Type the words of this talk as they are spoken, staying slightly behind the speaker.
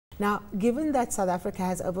Now, given that South Africa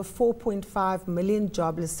has over 4.5 million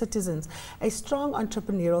jobless citizens, a strong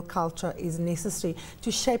entrepreneurial culture is necessary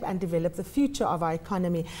to shape and develop the future of our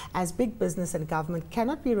economy, as big business and government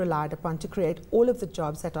cannot be relied upon to create all of the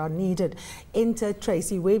jobs that are needed. Enter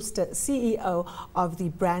Tracy Webster, CEO of the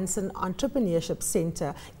Branson Entrepreneurship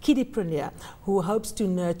Center, Kiddipreneur, who hopes to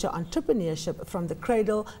nurture entrepreneurship from the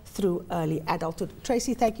cradle through early adulthood.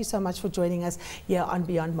 Tracy, thank you so much for joining us here on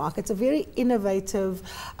Beyond Markets. A very innovative,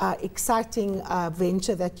 exciting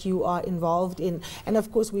venture that you are involved in. And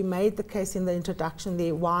of course, we made the case in the introduction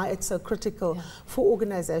there why it's so critical for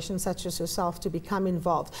organizations such as yourself to become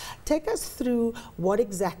involved. Take us through what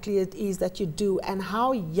exactly it is that you do and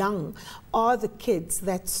how young are the kids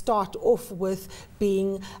that start off with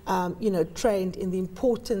being trained in the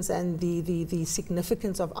importance and the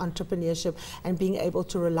significance of entrepreneurship and being able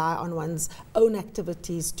to rely on one's own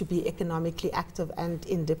activities to be economically active and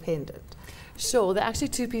independent. Sure, there are actually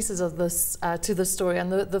two pieces of this to the story,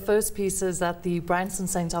 and the first piece is that the Branson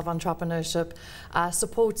Center of Entrepreneurship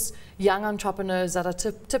supports young entrepreneurs that are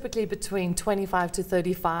typically between 25 to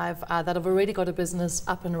 35 that have already got a business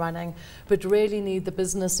up and running, but really need the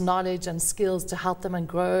business knowledge and skills to help them and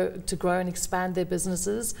grow and expand their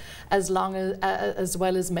businesses, as well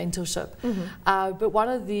as mentorship. But one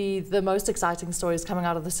of the most exciting stories coming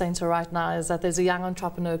out of the center right now is that there's a young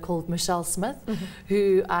entrepreneur called Michelle Smith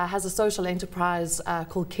who has a social enterprise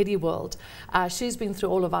called Kiddie World. She's been through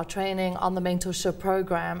all of our training on the mentorship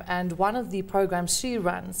program, and one of the programs she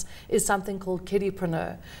runs is something called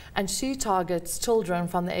Kiddipreneur, and she targets children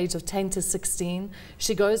from the age of 10 to 16.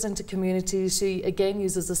 She goes into communities. She again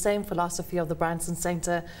uses the same philosophy of the Branson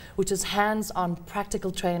Center, which is hands-on practical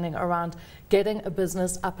training around getting a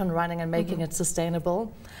business up and running and making it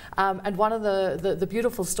sustainable. And one of the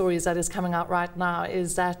beautiful stories that is coming out right now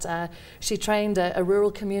is that she trained a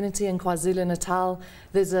rural community in KwaZulu-Natal.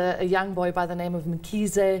 There's a young boy by the name of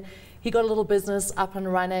Mkize. He got a little business up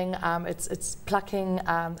and running. It's plucking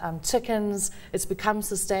chickens. It's become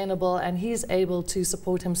sustainable, and he's able to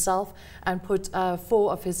support himself and put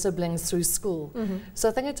 4 of his siblings through school. So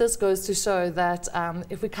I think it just goes to show that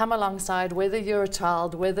if we come alongside, whether you're a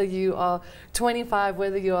child, whether you are 25,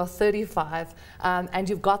 whether you are 35, and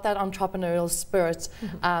you've got that entrepreneurial spirit,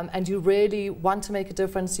 and you really want to make a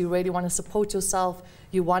difference, you really want to support yourself,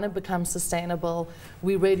 you want to become sustainable,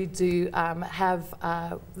 we really do have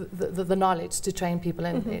the knowledge to train people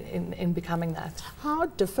in becoming that. How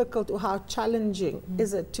difficult or how challenging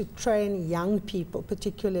is it to train young people,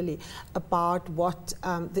 particularly about what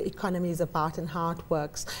the economy is about and how it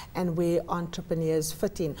works and where entrepreneurs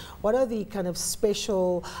fit in? What are the kind of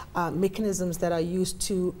special mechanisms that are used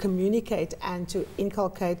to communicate and to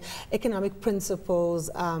inculcate economic principles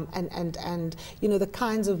and the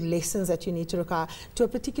kinds of lessons that you need to require to a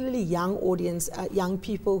particularly young audience, young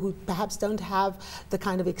people who perhaps don't have the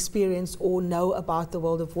kind of experience or know about the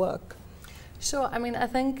world of work? Sure. I mean, I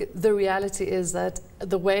think the reality is that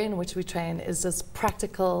the way in which we train is just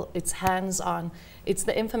practical, it's hands-on, it's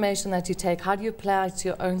the information that you take, how do you apply it to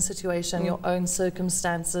your own situation, your own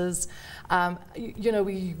circumstances.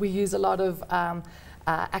 We use a lot of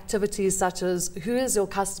activities such as, who is your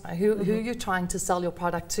customer, who are you trying to sell your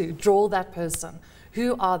product to, draw that person.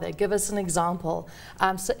 Who are they? Give us an example.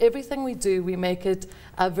 So everything we do, we make it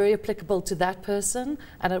very applicable to that person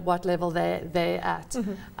and at what level they're at.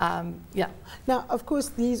 Now, of course,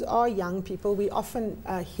 these are young people. We often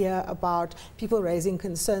hear about people raising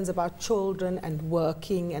concerns about children and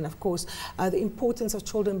working, and of course, the importance of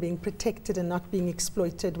children being protected and not being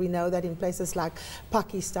exploited. We know that in places like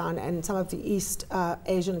Pakistan and some of the East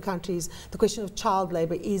Asian countries, the question of child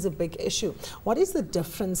labor is a big issue. What is the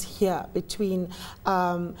difference here between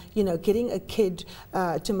getting a kid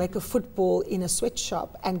to make a football in a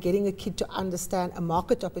sweatshop and getting a kid to understand a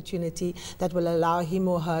market opportunity that will allow him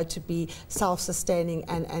or her to be self-sustaining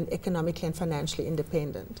and economically and financially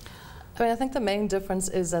independent? I mean, I think the main difference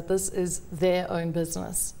is that this is their own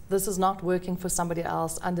business. This is not working for somebody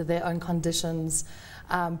else under their own conditions,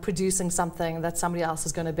 producing something that somebody else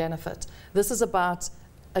is going to benefit. This is about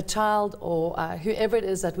a child or whoever it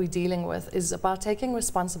is that we're dealing with, is about taking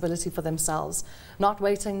responsibility for themselves, not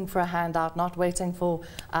waiting for a handout, not waiting for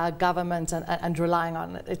government and relying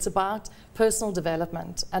on it. It's about personal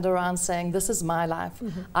development and around saying, this is my life.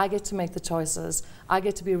 I get to make the choices. I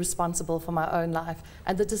get to be responsible for my own life.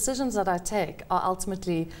 And the decisions that I take are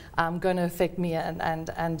ultimately going to affect me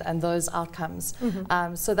and those outcomes.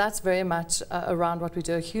 So that's very much around what we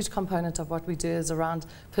do. A huge component of what we do is around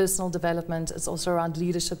personal development. It's also around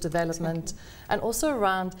leadership leadership development, and also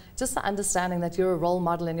around just the understanding that you're a role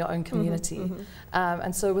model in your own community.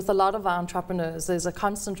 And so with a lot of our entrepreneurs, there's a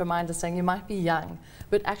constant reminder saying you might be young,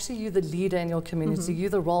 but actually you're the leader in your community, you're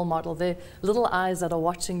the role model. They're little eyes that are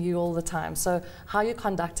watching you all the time. So how you're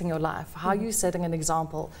conducting your life, how you're setting an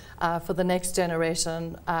example for the next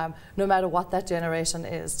generation, no matter what that generation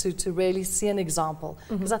is, to really see an example.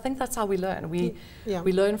 Because I think that's how we learn. We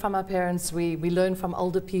learn from our parents, we learn from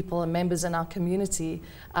older people and members in our community.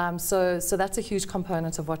 So that's a huge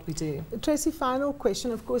component of what we do. Tracy, final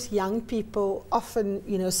question. Of course, young people often,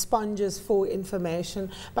 sponges for information,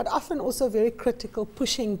 but often also very critical,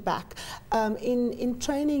 pushing back. In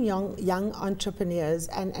training young entrepreneurs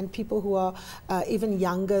and people who are even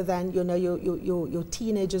younger than your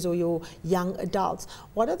teenagers or your young adults,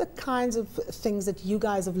 what are the kinds of things that you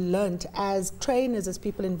guys have learned as trainers, as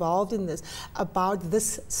people involved in this, about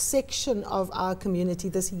this section of our community,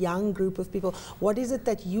 this young group of people? What is it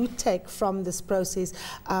that you take from this process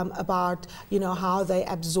about how they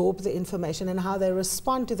absorb the information and how they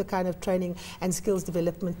respond to the kind of training and skills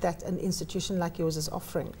development that an institution like yours is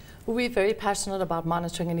offering? We're very passionate about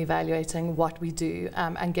monitoring and evaluating what we do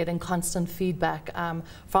and getting constant feedback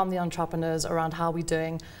from the entrepreneurs around how we're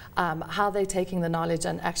doing, how they're taking the knowledge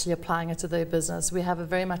and actually applying it to their business. We have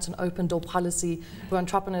very much an open door policy where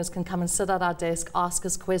entrepreneurs can come and sit at our desk, ask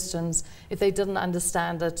us questions. If they didn't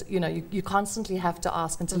understand it, you constantly have to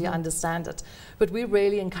ask until you understand it. But we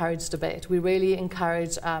really encourage debate. We really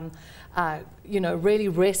encourage really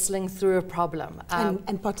wrestling through a problem.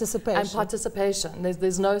 And participation. And participation.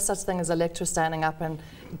 There's no such thing as a lecturer standing up and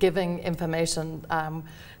giving information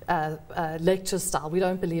lecture style. We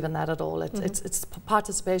don't believe in that at all. It's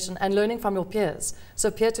participation and learning from your peers.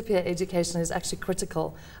 So peer-to-peer education is actually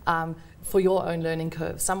critical for your own learning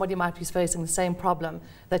curve. Somebody might be facing the same problem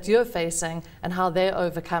that you're facing, and how they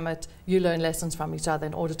overcome it, you learn lessons from each other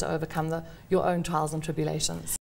in order to overcome your own trials and tribulations.